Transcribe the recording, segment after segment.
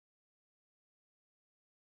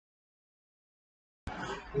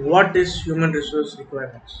What is human resource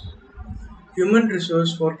requirements? Human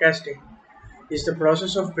resource forecasting is the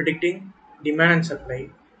process of predicting demand and supply,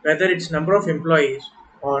 whether it's number of employees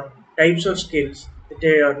or types of skills that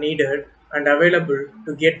they are needed and available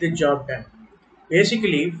to get the job done.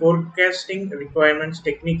 Basically, forecasting requirements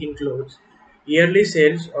technique includes yearly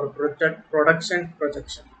sales or production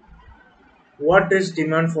projection. What is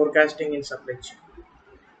demand forecasting in supply chain?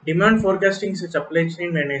 Demand forecasting is supply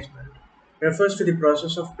chain management refers to the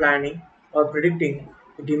process of planning or predicting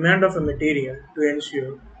the demand of a material to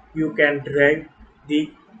ensure you can drive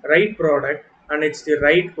the right product and it's the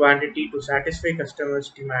right quantity to satisfy customers'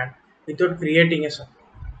 demand without creating a surplus.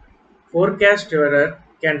 Forecast error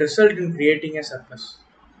can result in creating a surplus,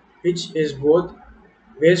 which is both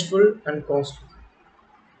wasteful and costly.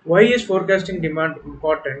 Why is forecasting demand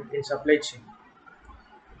important in supply chain?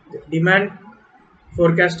 Demand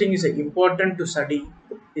forecasting is important to study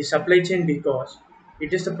the supply chain because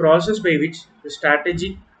it is the process by which the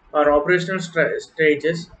strategic or operational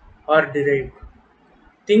stages are derived.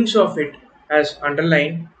 Think of it as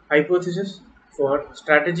underlying hypothesis for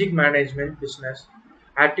strategic management business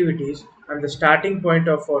activities and the starting point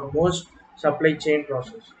of our most supply chain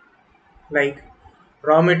process like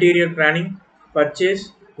raw material planning,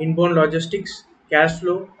 purchase, inbound logistics, cash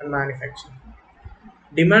flow and manufacturing.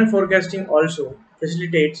 Demand forecasting also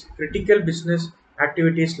facilitates critical business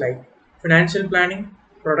activities like financial planning,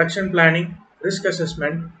 production planning, risk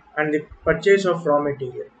assessment, and the purchase of raw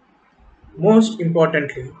material. Most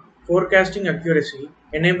importantly, forecasting accuracy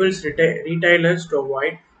enables retailers to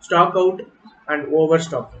avoid stock out and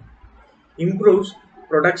overstocking, improves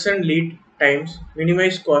production lead times,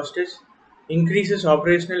 minimizes costs, increases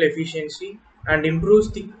operational efficiency, and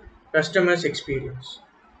improves the customer's experience.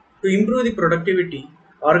 To improve the productivity,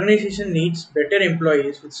 organization needs better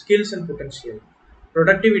employees with skills and potential.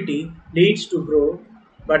 Productivity leads to growth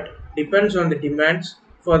but depends on the demands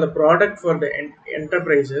for the product for the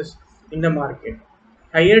enterprises in the market.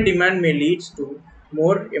 Higher demand may lead to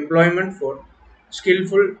more employment for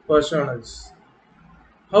skillful personals.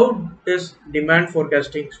 How does demand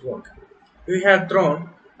forecasting work? We have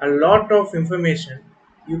thrown a lot of information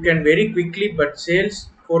you can very quickly, but sales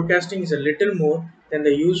forecasting is a little more than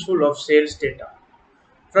the useful of sales data.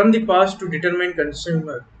 From the past to determine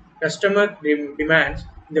customer demands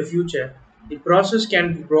in the future, the process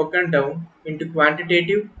can be broken down into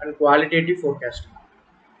quantitative and qualitative forecasting,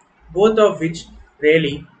 both of which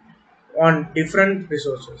rely on different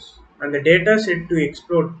resources and the data set to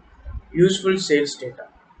explore useful sales data.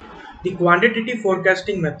 The quantitative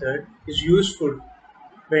forecasting method is useful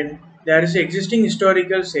when there is existing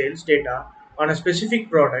historical sales data on a specific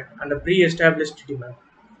product and a pre-established demand.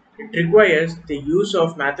 It requires the use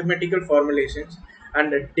of mathematical formulations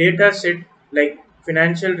and a data set like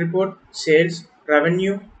financial report, sales,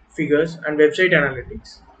 revenue, figures, and website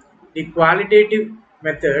analytics. The qualitative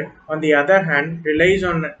method, on the other hand, relies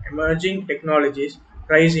on emerging technologies,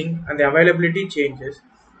 pricing, and the availability changes,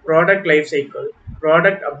 product life cycle,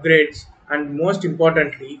 product upgrades, and most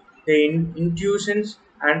importantly, the intuitions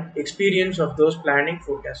and experience of those planning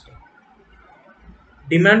forecasting.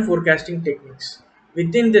 Demand forecasting techniques.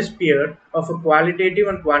 Within the sphere of a qualitative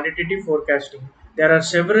and quantitative forecasting, there are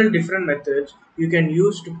several different methods you can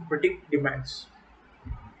use to predict demands.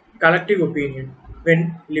 Collective opinion,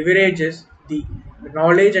 when leverages the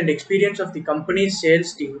knowledge and experience of the company's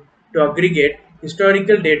sales team to aggregate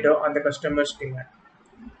historical data on the customer's demand.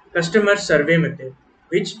 Customer survey method,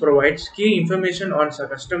 which provides key information on the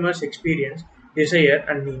customer's experience, desire,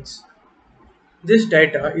 and needs. This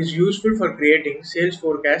data is useful for creating sales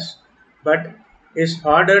forecasts but is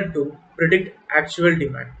harder to predict actual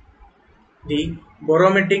demand. The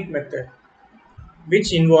barometric method,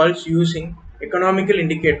 which involves using economical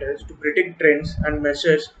indicators to predict trends and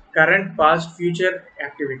measures current, past, future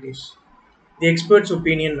activities. The expert's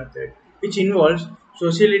opinion method, which involves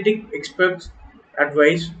socialistic experts'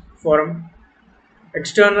 advice from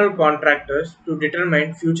external contractors to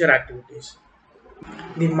determine future activities.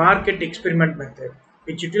 The market experiment method,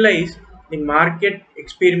 which utilizes the market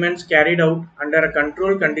experiments carried out under a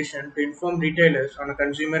controlled condition to inform retailers on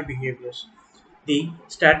consumer behaviors. The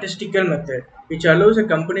statistical method, which allows a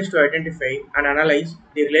companies to identify and analyze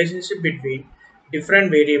the relationship between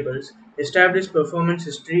different variables, establish performance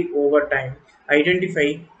history over time,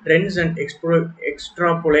 identify trends and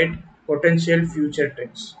extrapolate potential future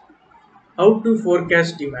trends. How to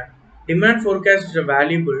forecast demand. Demand forecast is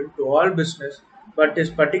valuable to all business but is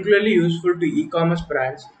particularly useful to e-commerce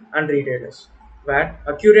brands and retailers, where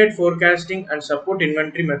accurate forecasting and support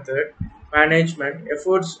inventory method management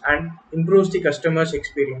efforts and improves the customer's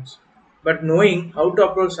experience. But knowing how to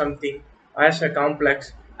approach something as a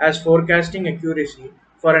complex as forecasting accuracy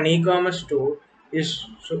for an e-commerce store is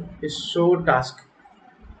so task.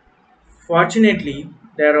 Fortunately,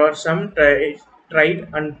 there are some tried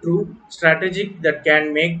and true strategies that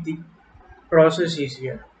can make the process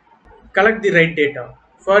easier. Collect the right data.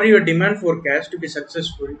 For your demand forecast to be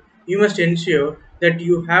successful, you must ensure that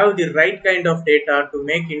you have the right kind of data to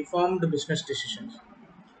make informed business decisions.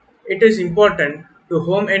 It is important to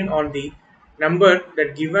home in on the number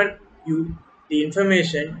that given you the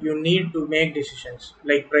information you need to make decisions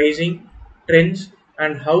like pricing, trends,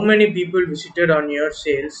 and how many people visited on your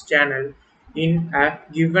sales channel in a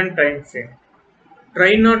given time frame.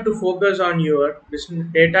 Try not to focus on your business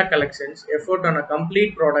data collections effort on a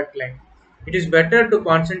complete product line. It is better to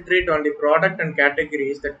concentrate on the product and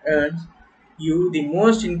categories that earns you the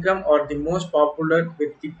most income or the most popular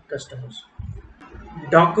with the customers.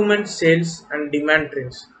 Document sales and demand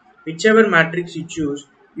trends. Whichever matrix you choose,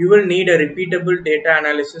 you will need a repeatable data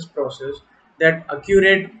analysis process that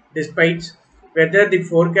accurate despite whether the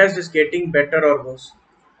forecast is getting better or worse.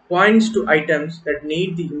 Points to items that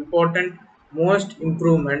need the important most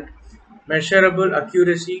improvement, measurable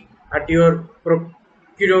accuracy at your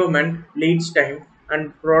procurement leads time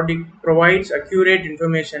and provides accurate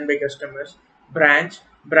information by customers, brands,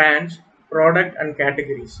 product and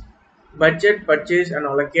categories. Budget, purchase and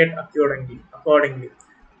allocate accordingly.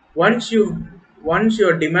 Once you once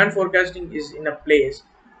your demand forecasting is in a place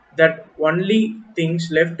that only things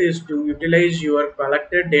left is to utilize your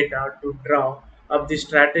collected data to draw up the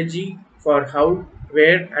strategy for how,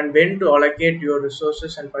 where and when to allocate your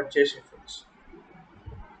resources and purchase efforts.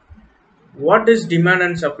 What is demand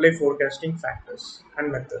and supply forecasting factors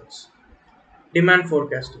and methods? Demand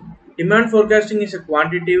forecasting. Demand forecasting is a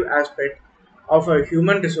quantitative aspect of a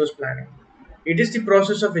human resource planning. It is the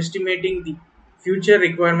process of estimating the future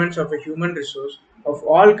requirements of a human resource of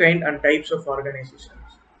all kind and types of organizations.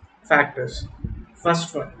 Factors.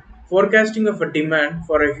 First one, forecasting of a demand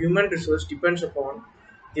for a human resource depends upon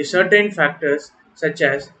the certain factors such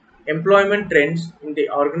as employment trends in the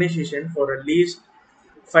organization for at least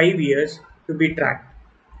 5 years to be tracked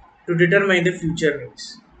to determine the future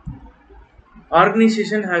needs.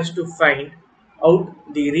 Organization has to find out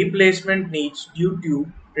the replacement needs due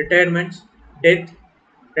to retirements, death,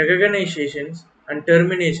 recognitions, and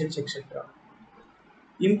terminations, etc.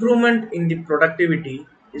 Improvement in the productivity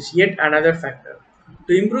is yet another factor.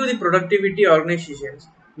 To improve the productivity, organizations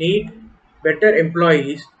need better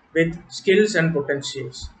employees with skills and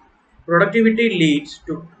potentials. Productivity leads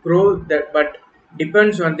to growth but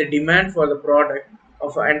depends on the demand for the product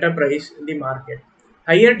of an enterprise in the market.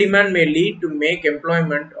 Higher demand may lead to make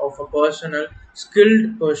employment of a personal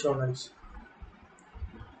skilled personals.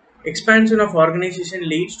 Expansion of organization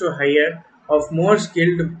leads to hire of more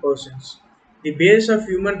skilled persons. The base of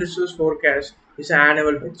human resource forecast is an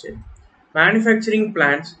annual budget. Manufacturing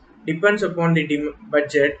plants depends upon the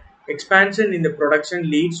budget. Expansion in the production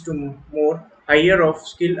leads to more hire of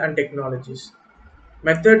skill and technologies.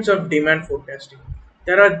 Methods of demand forecasting.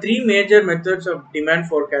 There are three major methods of demand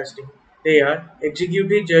forecasting. They are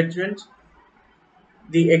executive judgments,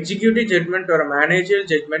 the executive judgment or a managerial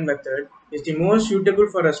judgment method is the most suitable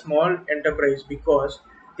for a small enterprise because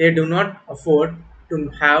they do not afford to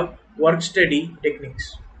have work study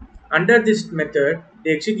techniques. Under this method,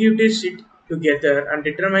 the executives sit together and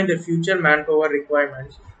determine the future manpower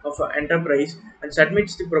requirements of an enterprise and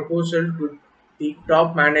submits the proposal to the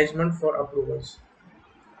top management for approvals.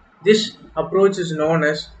 This approach is known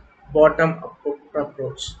as bottom-up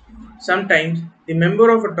approach. Sometimes the member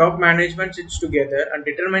of a top management sits together and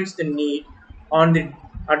determines the need on the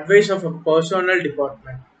advice of a personnel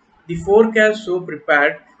department. The forecast so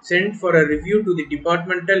prepared sent for a review to the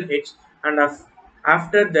departmental heads and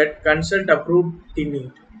after that consult approved the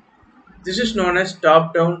need. This is known as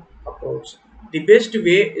top-down approach. The best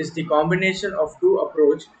way is the combination of two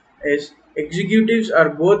approach is executives are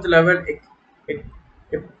both level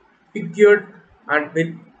epicured and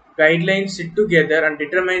with guidelines sit together and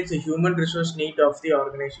determines the human resource need of the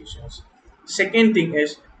organizations. Second thing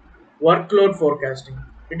is workload forecasting.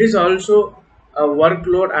 It is also a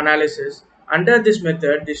workload analysis. Under this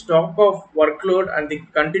method, the stock of workload and the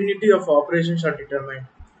continuity of operations are determined.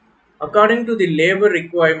 According to the labor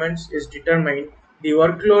requirements is determined, the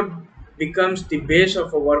workload becomes the base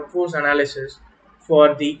of a workforce analysis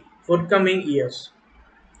for the forthcoming years.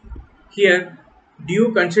 Here,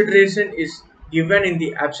 due consideration is given in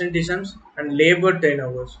the absenteeisms and labor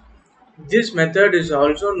turnovers. This method is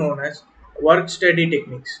also known as work study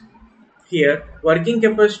techniques. Here, working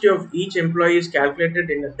capacity of each employee is calculated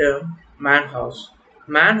in the term man hours.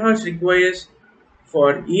 Man hours requires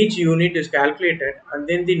for each unit is calculated and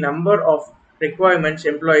then the number of requirements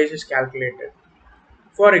employees is calculated.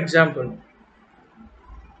 For example,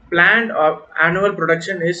 planned annual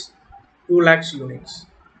production is 2 lakhs units.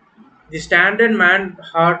 The standard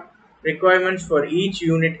man-hour requirements for each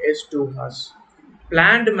unit is 2 hours.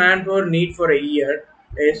 Planned manpower need for a year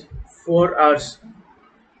is 4 hours.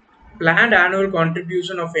 Planned annual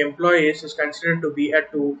contribution of employees is considered to be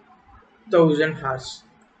at 2,000 hours.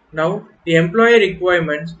 Now, the employee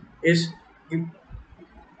requirements is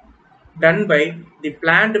done by the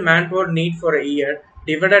planned manpower need for a year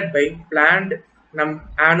divided by planned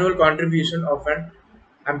annual contribution of an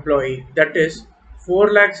employee, that is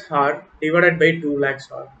 4 lakhs hour divided by 2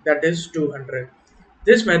 lakhs hour, that is 200.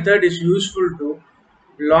 This method is useful to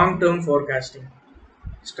long term forecasting.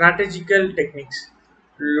 Strategical techniques.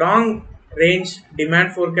 Long range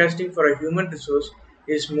demand forecasting for a human resource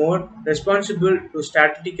is more responsible to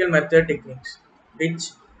statistical method techniques,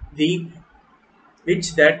 which the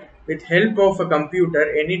which that with help of a computer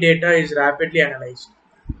any data is rapidly analyzed.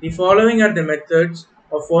 The following are the methods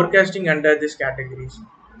of forecasting under these categories.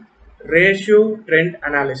 Ratio trend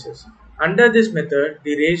analysis. Under this method,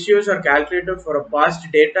 the ratios are calculated for a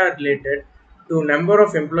past data related to number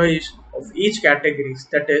of employees of each categories,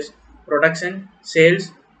 that is production,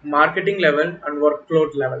 sales, marketing level and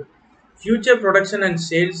workload level. Future production and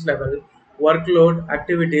sales level, workload,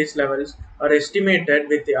 activities levels are estimated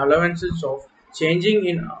with the allowances of changing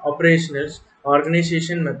in operationals,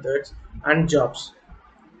 organization methods and jobs.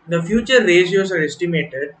 The future ratios are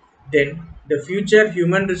estimated, then the future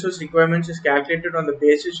human resource requirements is calculated on the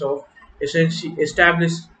basis of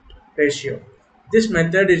established ratio. This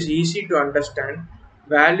method is easy to understand.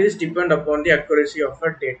 Values depend upon the accuracy of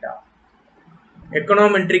our data.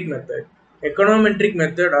 Econometric method. Econometric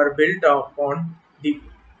method are built upon the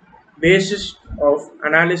basis of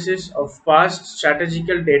analysis of past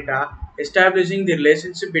statistical data, establishing the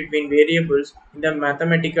relationship between variables in the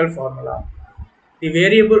mathematical formula. The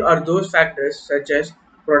variable are those factors such as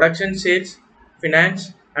production, sales,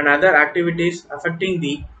 finance, and other activities affecting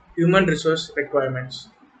the human resource requirements.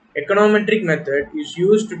 Econometric method is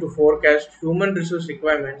used to forecast human resource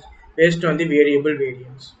requirements based on the variable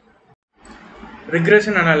variance.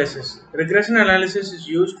 Regression analysis. Regression analysis is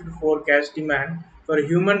used to forecast demand for a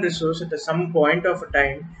human resource at some point of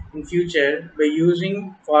time in future by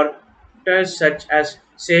using factors such as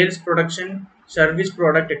sales, production, service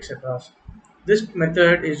product, etc. This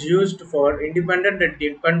method is used for independent and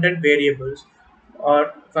dependent variables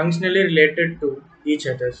or functionally related to each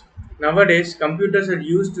other. Nowadays, computers are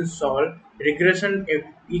used to solve regression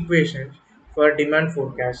equations for demand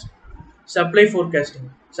forecast. Supply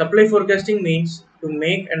forecasting. Supply forecasting means to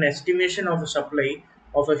make an estimation of a supply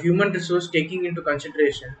of a human resource taking into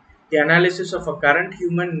consideration the analysis of a current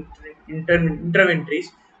human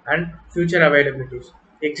inventories and future availabilities,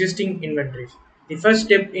 existing inventories. The first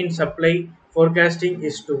step in supply forecasting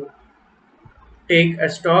is to take a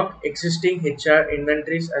stock existing HR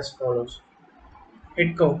inventories as follows.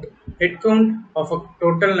 Head count. Head count of a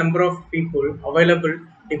total number of people available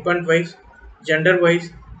depend wise, gender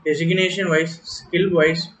wise, designation wise, skill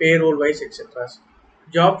wise, payroll wise, etc.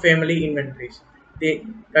 Job family inventories. They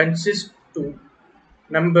consist to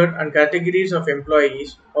number and categories of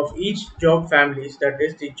employees of each job families, that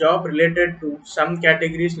is the job related to some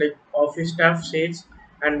categories like office staff, sales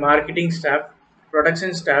and marketing staff,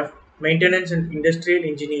 production staff, maintenance and industrial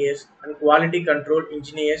engineers and quality control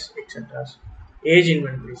engineers, etc. Age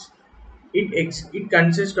inventories. It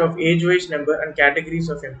consists of age-wise number and categories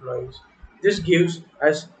of employees. This gives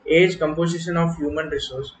us age composition of human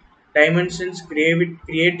resource, dimensions,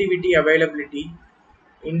 creativity, availability,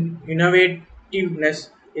 innovativeness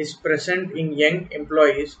is present in young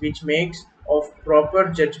employees, which makes of proper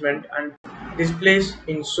judgment and displays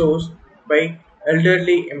in shows by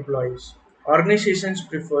elderly employees. Organizations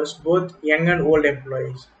prefers both young and old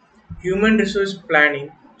employees. Human resource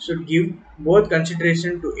planning should give both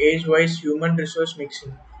consideration to age-wise human resource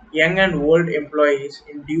mixing young and old employees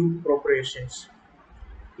in due proportions.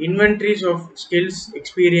 Inventories of skills,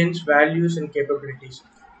 experience, values, and capabilities.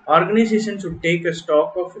 Organizations should take a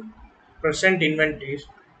stock of present inventories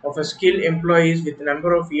of a skilled employees with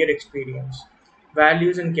number of year experience,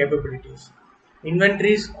 values, and capabilities.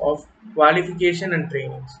 Inventories of qualification and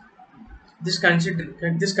trainings. This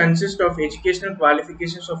consists of educational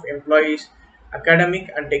qualifications of employees,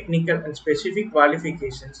 academic and technical and specific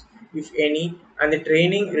qualifications, if any, and the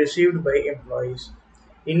training received by employees.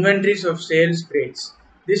 Inventories of sales grades.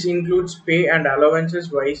 This includes pay and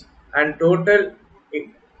allowances wise and total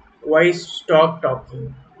wise stock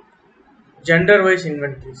talking. Gender wise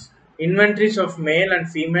inventories. Inventories of male and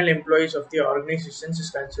female employees of the organizations is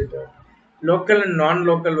considered. Local and non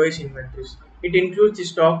local wise inventories. It includes the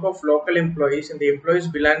stock of local employees and the employees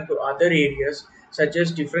belong to other areas such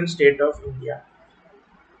as different state of India.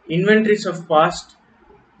 Inventories of past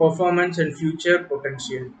performance and future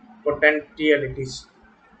potentialities.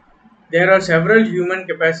 There are several human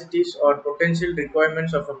capacities or potential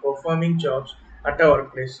requirements of a performing jobs at a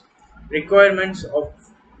workplace. Requirements of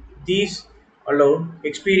these alone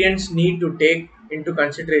experience need to take into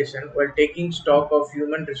consideration while taking stock of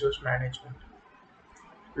human resource management.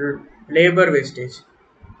 Labor wastage.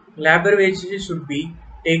 Labor wastage should be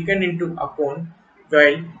taken into account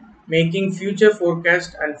while making future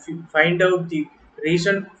forecasts and find out the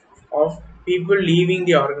reason of people leaving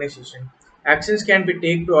the organization. Actions can be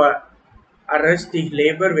taken to arrest the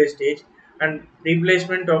labor wastage and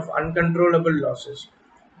replacement of uncontrollable losses.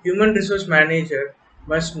 Human resource manager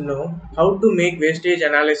must know how to make wastage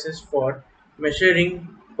analysis for measuring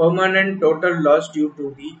permanent total loss due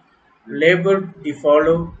to the labor. The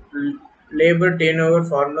follow labor turnover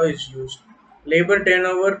formula is used. Labor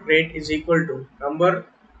turnover rate is equal to number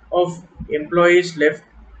of employees left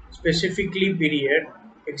specifically period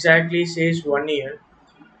exactly says 1 year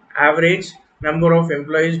average number of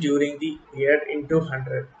employees during the year into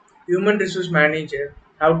 100. Human resource manager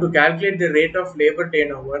how to calculate the rate of labor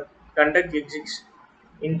turnover, conduct exits,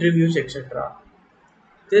 interviews, etc.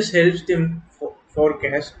 This helps them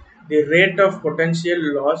forecast the rate of potential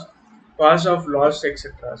loss, cause of loss,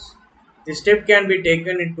 etc. The step can be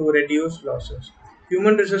taken to reduce losses.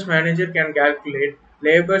 Human resource manager can calculate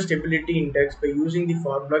labor stability index by using the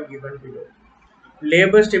formula given below.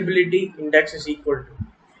 Labor stability index is equal to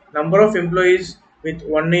number of employees with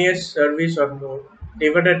 1 year's service or more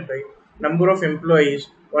divided by number of employees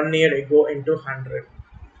 1 year ago into 100.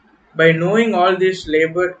 By knowing all this,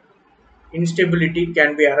 labor instability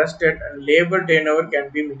can be arrested and labor turnover can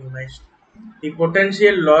be minimized. The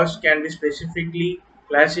potential loss can be specifically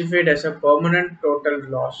classified as a permanent total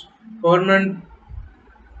loss, permanent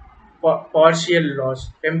partial loss,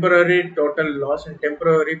 temporary total loss, and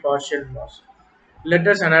temporary partial loss. Let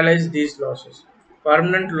us analyze these losses.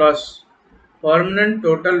 Permanent loss. Permanent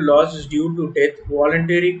total loss is due to death,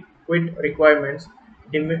 voluntary quit requirements,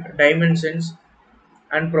 dimensions,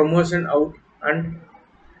 and promotion out, and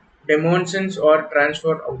demotions or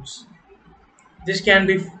transfer outs. This can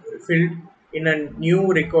be filled in a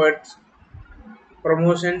new required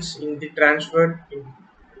promotions in the transfer in.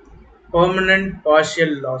 Permanent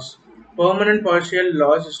partial loss. Permanent partial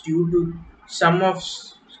loss is due to sum of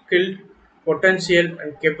skill, potential,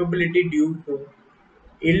 and capability due to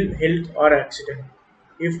ill health or accident.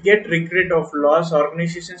 If get regret of loss,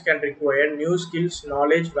 organizations can require new skills,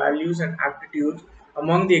 knowledge, values, and aptitudes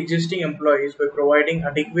among the existing employees by providing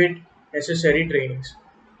adequate necessary trainings.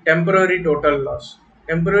 Temporary total loss.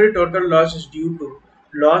 Temporary total loss is due to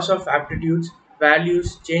loss of aptitudes,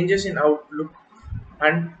 values, changes in outlook,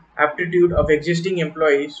 and aptitude of existing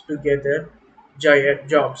employees to get their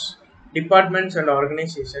jobs. Departments and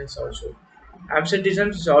organizations also. Absenteeism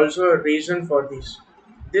is also a reason for this.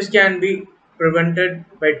 This can be prevented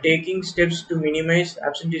by taking steps to minimize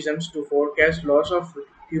absenteeism to forecast loss of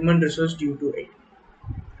human resource due to it.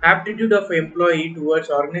 Aptitude of employee towards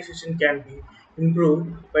organization can be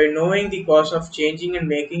improved by knowing the cause of changing and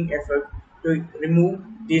making effort to remove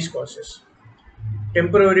these causes.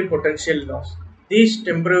 Temporary potential loss. These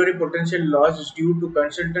temporary potential loss is due to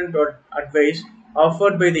consultant or advice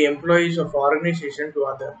offered by the employees of organization to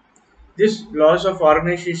other. This loss of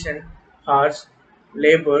organization hours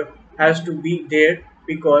labor has to be there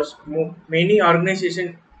because many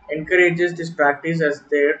organization encourages this practice as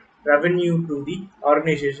their revenue to the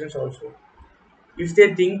organizations also. If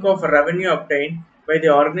they think of revenue obtained by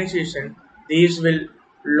the organization, these will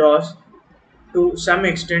lose to some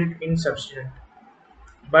extent in substance.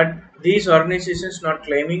 But these organizations not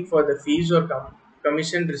claiming for the fees or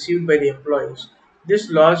commission received by the employees. This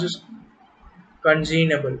loss is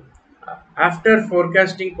conscionable. After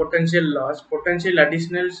forecasting potential loss, potential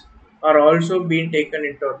additionals are also being taken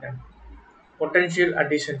into account. Potential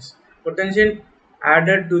additions. Potential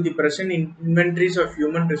added to the present inventories of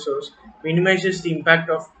human resource minimizes the impact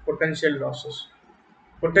of potential losses.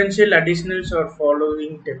 Potential additionals are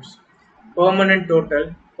following tips. Permanent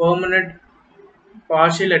total, permanent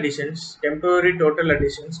partial additions, temporary total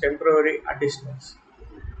additions, temporary additionals.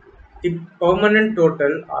 The permanent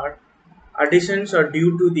total are additions are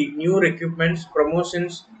due to the new recruitments,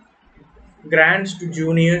 promotions, grants to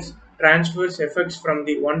juniors, transfers effects from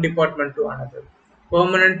the one department to another.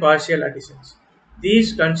 Permanent partial additions.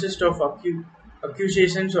 These consist of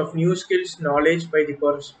acquisitions of new skills, knowledge by the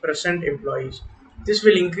present employees. This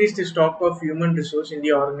will increase the stock of human resource in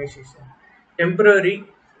the organization. Temporary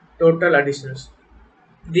total additions.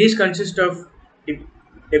 These consist of de-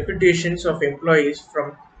 deputations of employees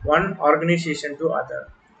from one organization to other.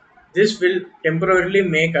 This will temporarily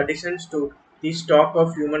make additions to the stock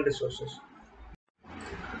of human resources.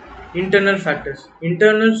 Internal factors.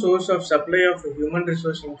 Internal source of supply of a human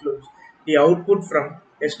resource includes the output from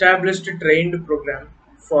established trained program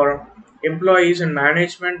for employees and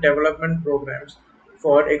management development programs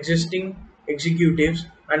for existing executives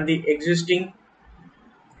and the existing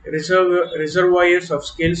reservoirs of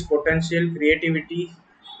skills, potential, creativity,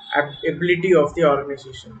 ability of the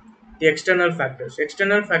organization. The external factors.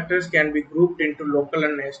 External factors can be grouped into local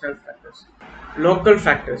and national factors. Local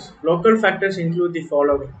factors. Local factors include the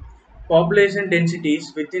following: population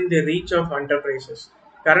densities within the reach of enterprises,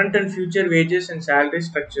 current and future wages and salary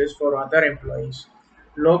structures for other employees,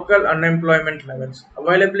 local unemployment levels,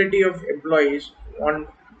 availability of employees on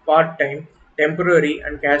part time, temporary,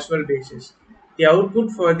 and casual basis, the output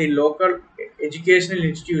for the local educational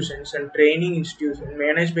institutions and training institutions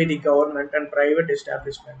managed by the government and private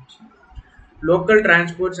establishments. Local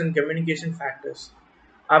transports and communication factors,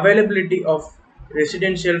 availability of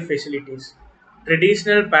residential facilities,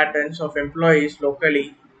 traditional patterns of employees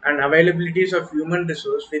locally, and availabilities of human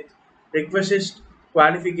resource with requisite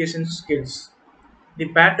qualification skills. The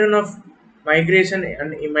pattern of migration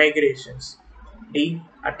and immigrations. D.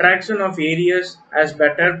 Attraction of areas as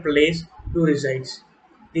better place to reside.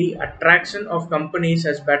 The attraction of companies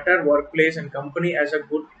as better workplace and company as a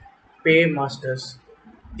good pay masters.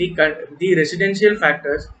 The residential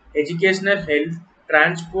factors, educational, health,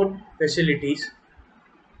 transport facilities,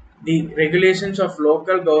 the regulations of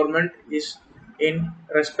local government is in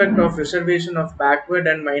respect of reservation of backward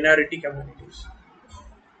and minority communities.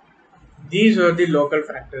 These are the local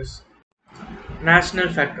factors. National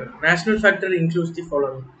factor. National factor includes the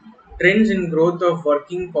following: trends in growth of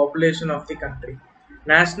working population of the country,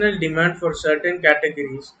 national demand for certain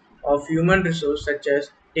categories of human resource such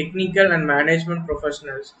as technical and management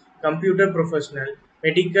professionals, computer professional,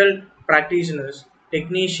 medical practitioners,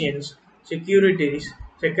 technicians, secretaries,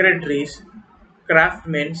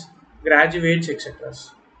 craftsmen, graduates, etc.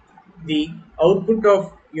 The output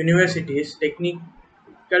of universities, technical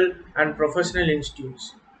and professional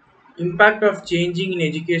institutes. Impact of changing in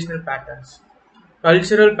educational patterns,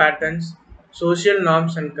 cultural patterns, social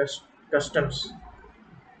norms and customs.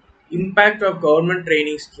 Impact of government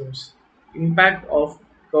training schemes. Impact of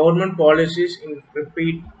government policies in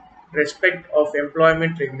repeat respect of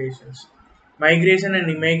employment regulations. Migration and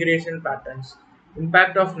immigration patterns.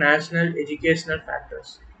 Impact of national educational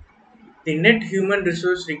factors. The net human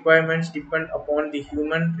resource requirements depend upon the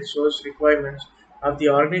human resource requirements of the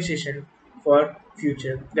organization for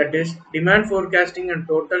future. That is, demand forecasting and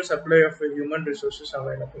total supply of human resources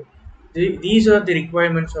available. These are the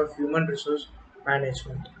requirements of human resource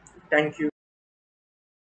management. Thank you.